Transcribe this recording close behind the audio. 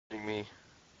me.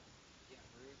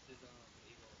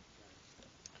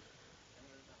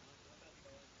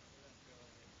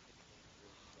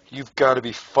 You've got to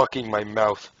be fucking my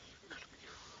mouth.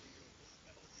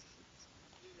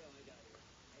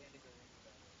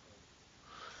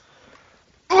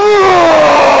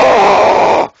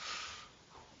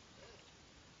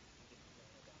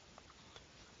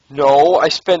 No, I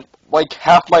spent like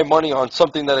half my money on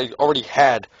something that I already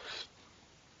had.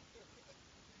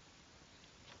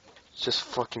 It's just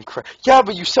fucking crap. Yeah,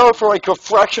 but you sell it for like a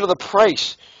fraction of the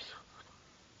price.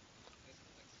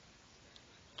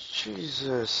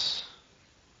 Jesus.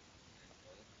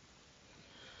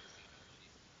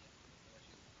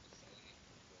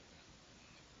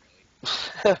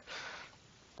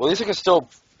 Well, at least I can still,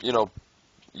 you know,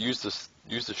 use this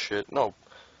shit. No,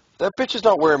 that bitch is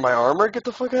not wearing my armor. Get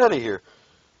the fuck out of here.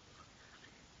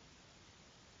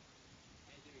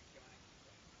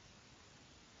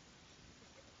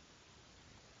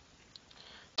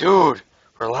 Dude,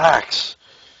 relax.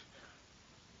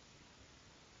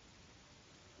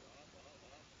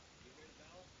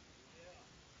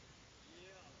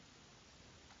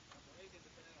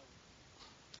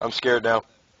 I'm scared now.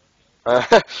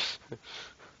 I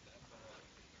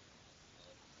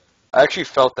actually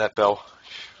felt that bell.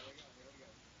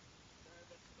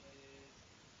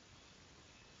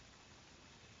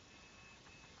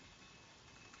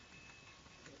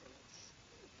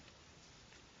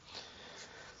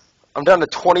 I'm down to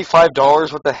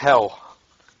 $25. What the hell?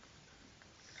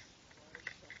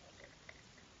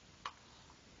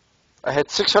 I had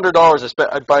 $600.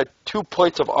 I'd buy 2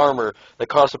 plates of armor that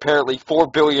cost apparently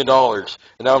 $4 billion, and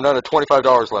now I'm down to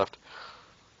 $25 left.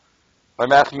 My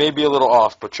math may be a little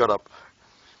off, but shut up.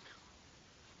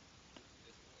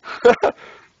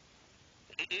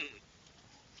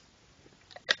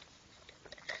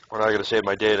 We're not gonna save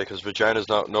my data because vagina's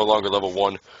no longer level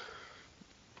 1.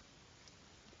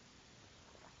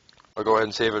 I'll go ahead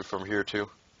and save it from here too.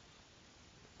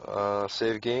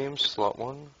 Save games, slot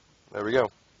 1. There we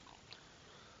go.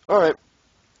 Alright,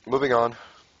 moving on.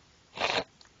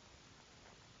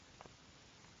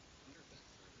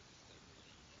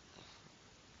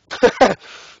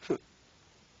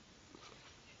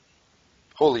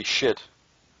 Holy shit.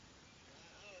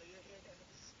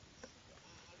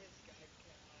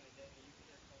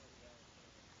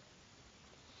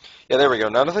 Yeah, there we go.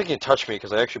 Now nothing can touch me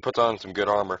because I actually put on some good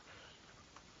armor.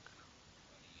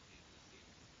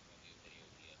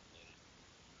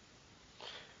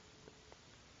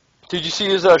 Did you see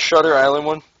his Shutter Island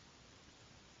one?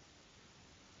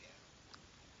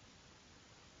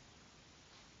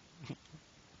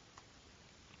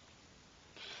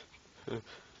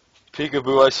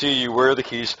 Peekaboo, I see you. Where are the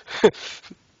keys?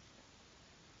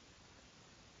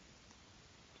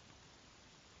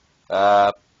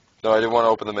 uh, no, I didn't want to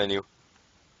open the menu.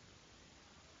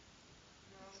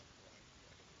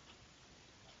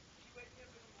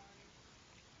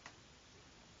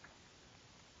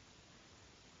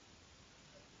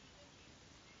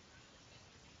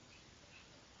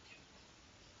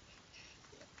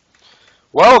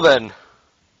 Well then.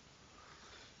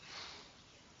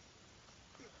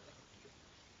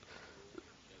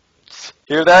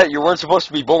 Hear that? You weren't supposed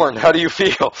to be born. How do you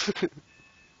feel?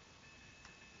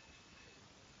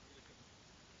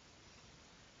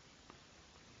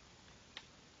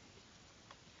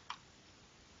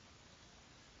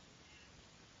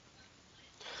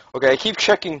 Okay, I keep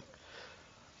checking.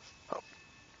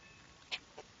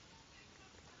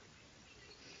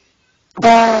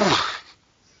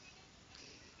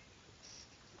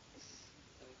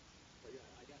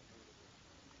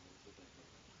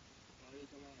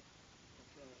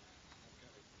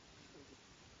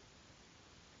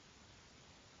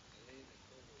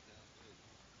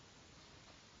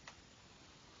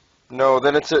 No,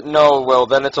 then it's a no. Well,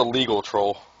 then it's a legal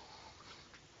troll.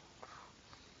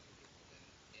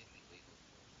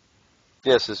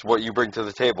 Yes, is what you bring to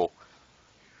the table.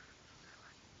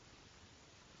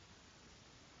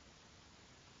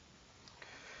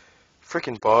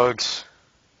 Freaking bugs.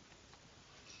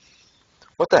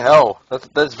 What the hell?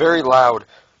 That's very loud.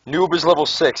 Noob is level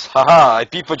 6. Haha, I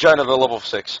beat vagina to level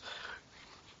 6.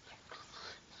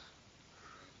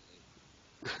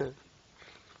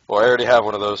 Well, I already have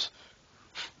one of those.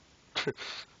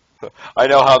 I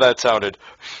know how that sounded.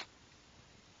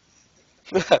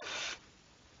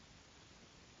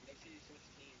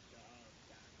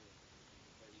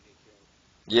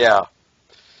 Yeah.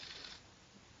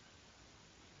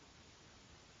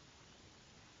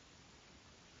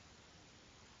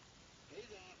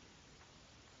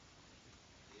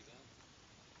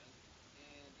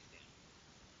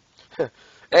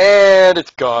 And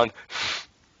it's gone.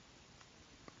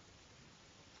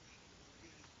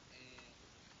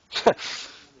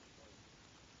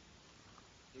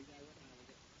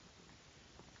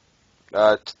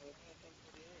 t-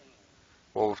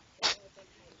 well,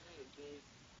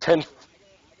 10,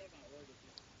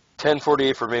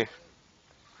 10:48 for me.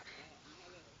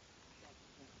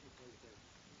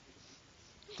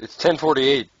 It's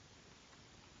 10:48.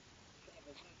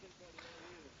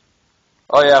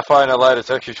 Oh yeah, fine. I lied. It's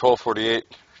actually 12:48.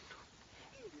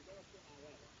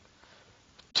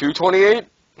 2:28.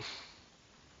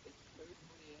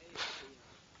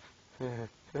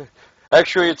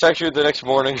 Actually, it's actually the next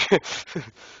morning.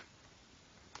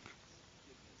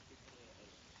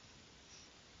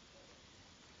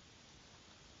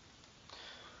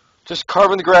 Just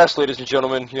carving the grass, ladies and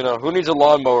gentlemen. You know, who needs a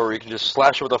lawnmower where you can just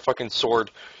slash it with a fucking sword?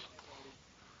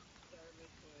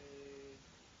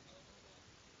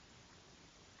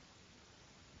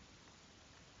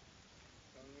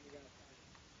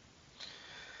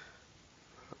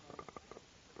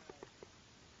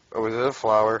 Oh, is it a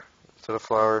flower? Is it a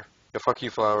flower? Yeah, fuck you,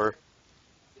 flower.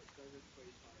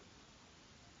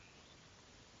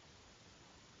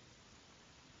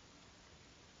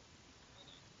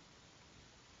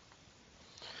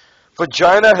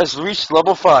 Vagina has reached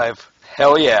level 5.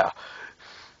 Hell yeah.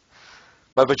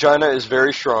 My vagina is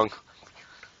very strong.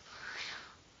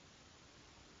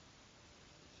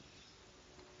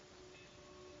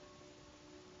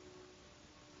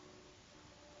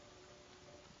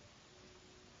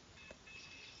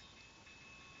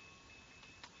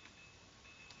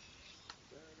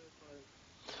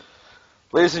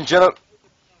 Ladies and gentlemen,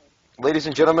 ladies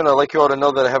and gentlemen, I'd like you all to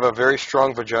know that I have a very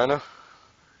strong vagina.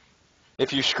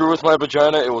 If you screw with my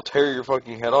vagina, it will tear your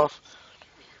fucking head off.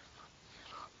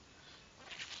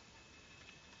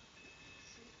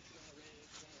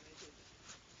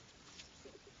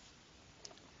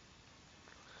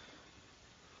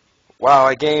 Wow,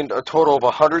 I gained a total of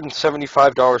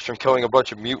 $175 from killing a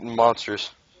bunch of mutant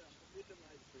monsters.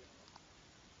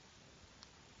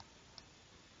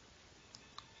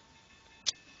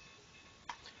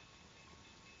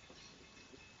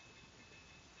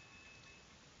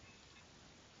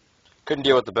 Couldn't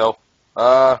deal with the bell.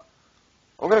 I'm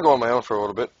gonna go on my own for a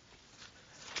little bit.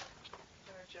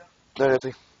 Night,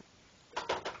 Anthony.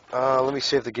 Let me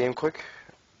save the game quick.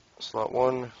 Slot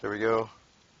 1, there we go.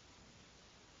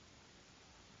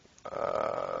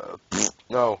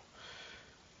 No.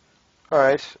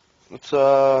 Alright,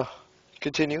 let's,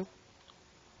 continue.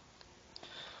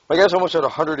 My guy's almost at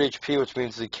 100 HP, which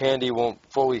means the candy won't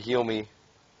fully heal me,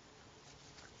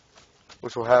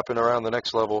 which will happen around the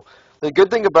next level. The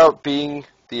good thing about being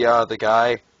the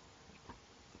guy,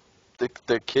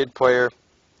 the kid player,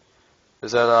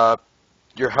 is that,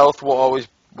 your health will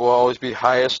always be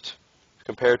highest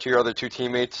compared to your other two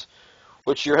teammates,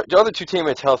 which the other two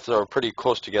teammates' healths are pretty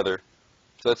close together.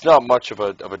 So it's not much of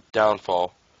a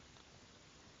downfall.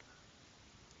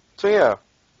 So yeah,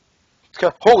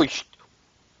 holy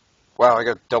wow, I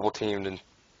got double teamed and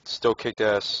still kicked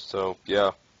ass. So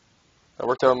yeah, that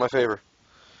worked out in my favor.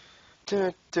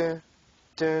 I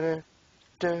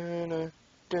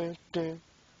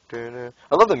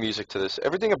love the music to this.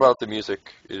 Everything about the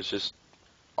music is just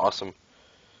awesome.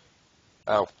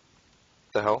 Ow,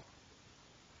 the hell,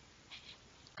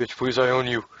 bitch! Please, I own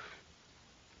you.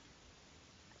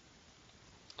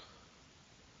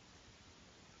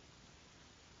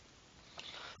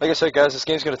 Like I said, guys, this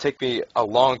game's gonna take me a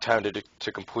long time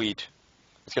to complete.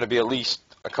 It's gonna be at least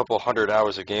a couple hundred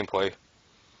hours of gameplay.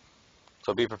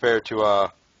 So be prepared to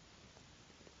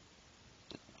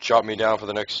chop me down for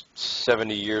the next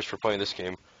 70 years for playing this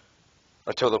game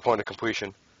until the point of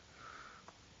completion.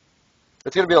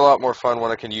 It's going to be a lot more fun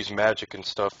when I can use magic and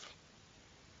stuff.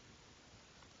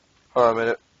 Hold on a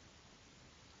minute.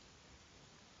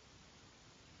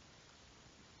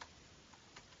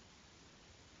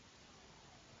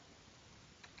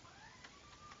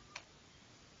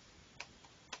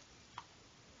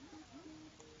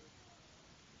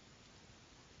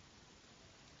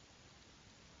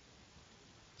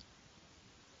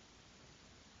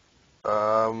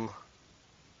 Um,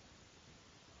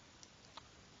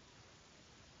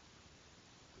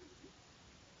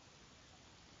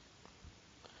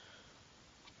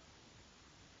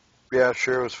 yeah,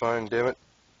 sure, it was fine, damn it.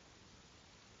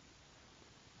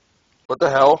 What the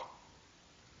hell?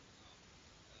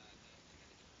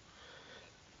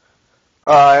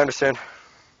 I understand.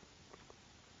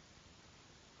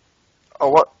 Oh,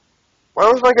 what?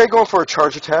 Why was my guy going for a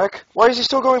charge attack? Why is he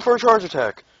still going for a charge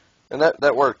attack? And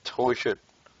that worked. Holy shit.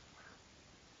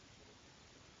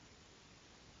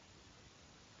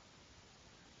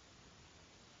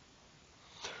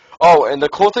 Oh, and the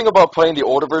cool thing about playing the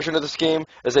older version of this game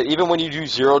is that even when you do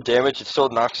 0 damage, it still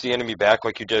knocks the enemy back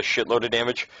like you did a shitload of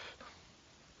damage.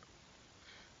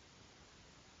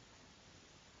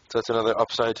 So that's another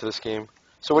upside to this game.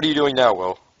 So what are you doing now,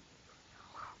 Will?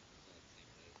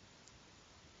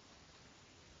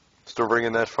 Still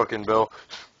ringing that fucking bell.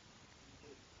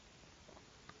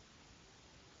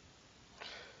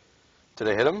 Did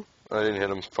I hit him? I didn't hit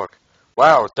him. Fuck.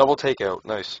 Wow, double takeout.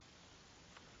 Nice.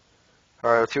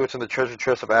 Alright, let's see what's in the treasure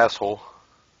chest of asshole.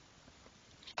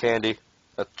 Candy.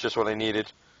 That's just what I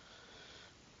needed.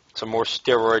 Some more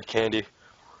steroid candy.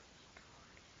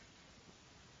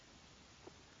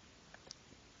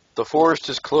 The forest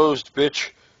is closed, bitch.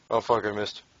 Oh, fuck, I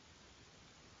missed.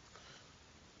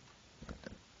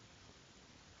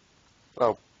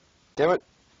 Oh, damn it.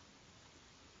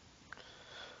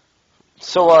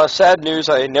 So, sad news,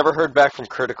 I never heard back from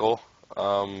Critical.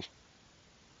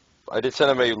 I did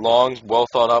send him a long,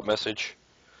 well-thought-out message.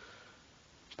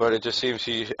 But it just seems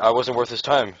I wasn't worth his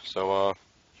time, so,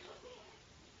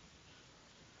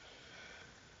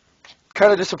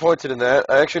 kind of disappointed in that.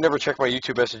 I actually never checked my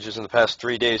YouTube messages in the past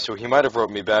 3 days, so he might have wrote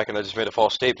me back and I just made a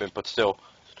false statement, but still.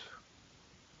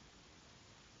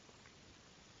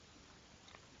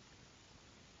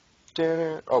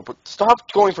 Oh, but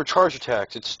stop going for charge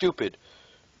attacks. It's stupid.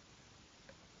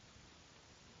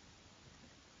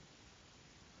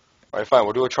 Alright, fine.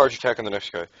 We'll do a charge attack on the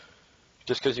next guy.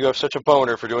 Just because you have such a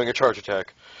boner for doing a charge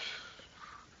attack.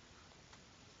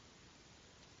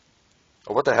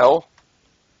 Oh, what the hell?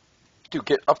 Dude,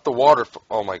 get up the water.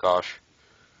 Oh my gosh.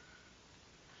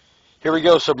 Here we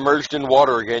go, submerged in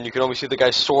water again. You can only see the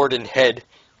guy's sword and head.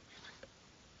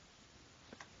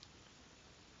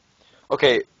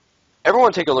 Okay,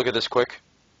 everyone take a look at this quick.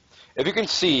 If you can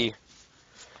see,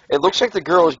 it looks like the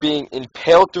girl is being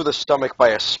impaled through the stomach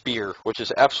by a spear, which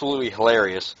is absolutely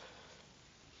hilarious.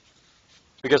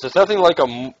 Because it's nothing like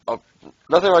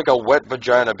nothing like a wet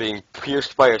vagina being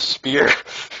pierced by a spear.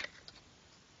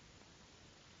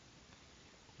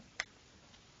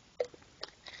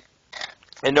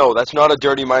 And no, that's not a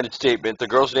dirty-minded statement. The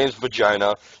girl's name's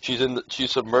Vagina.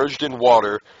 She's submerged in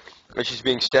water, and she's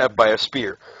being stabbed by a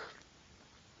spear.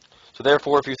 So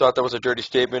therefore, if you thought that was a dirty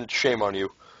statement, shame on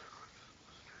you.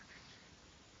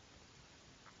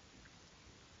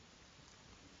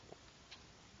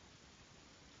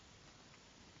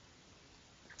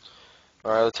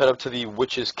 Alright, let's head up to the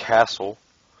witch's castle.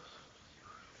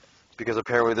 Because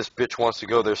apparently this bitch wants to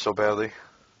go there so badly.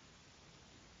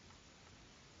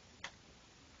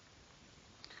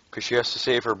 Because she has to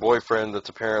save her boyfriend that's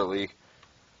apparently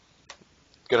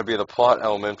going to be the plot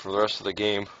element for the rest of the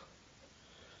game.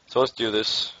 So let's do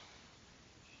this.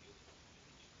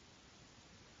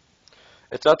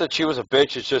 It's not that she was a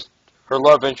bitch, it's just her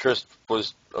love interest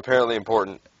was apparently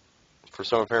important for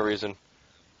some apparent reason.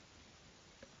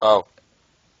 Oh.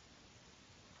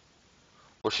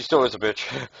 Well, she still is a bitch.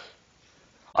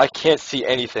 I can't see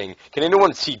anything. Can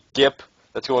anyone see dip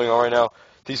that's going on right now?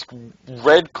 These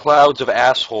red clouds of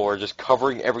asshole are just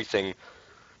covering everything.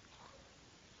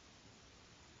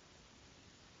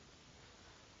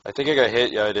 I think I got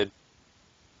hit. Yeah, I did.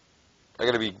 I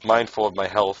gotta be mindful of my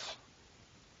health.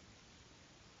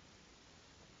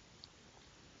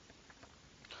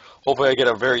 Hopefully I get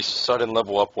a very sudden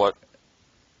level up, what?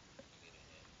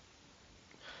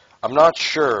 I'm not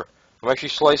sure. I'm actually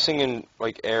slicing in,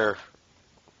 like, air.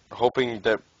 Hoping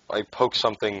that I poke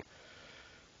something.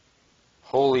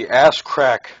 Holy ass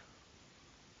crack.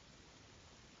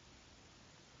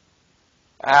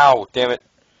 Ow, damn it.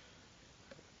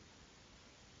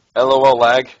 LOL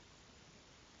lag.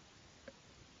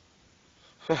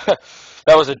 That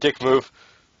was a dick move.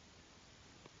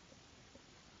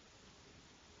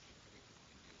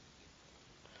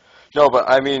 No, but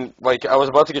I mean, like, I was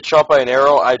about to get shot by an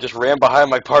arrow. I just ran behind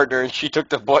my partner, and she took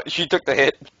the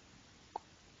hit.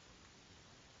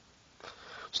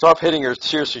 Stop hitting her.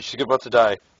 Seriously, she's about to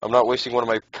die. I'm not wasting one of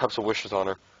my cups of wishes on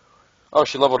her. Oh,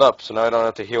 she leveled up, so now I don't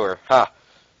have to heal her. Ha!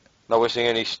 Not wasting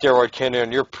any steroid candy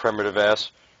on your primitive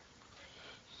ass.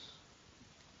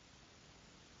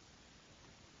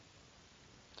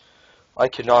 I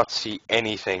cannot see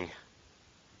anything.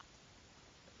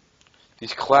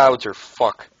 These clouds are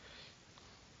fuck.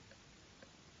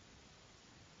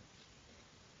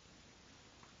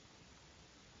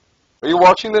 Are you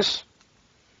watching this?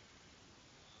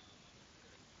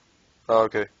 Oh,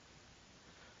 okay.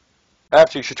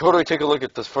 After, you should totally take a look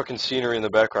at this fucking scenery in the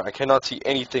background. I cannot see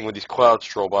anything when these clouds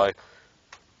stroll by.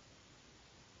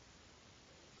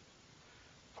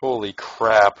 Holy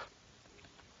crap.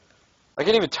 I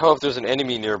can't even tell if there's an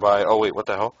enemy nearby. Oh, wait, what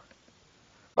the hell?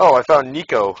 Oh, I found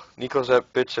Nico. Nico's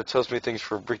that bitch that sells me things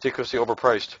for ridiculously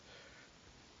overpriced.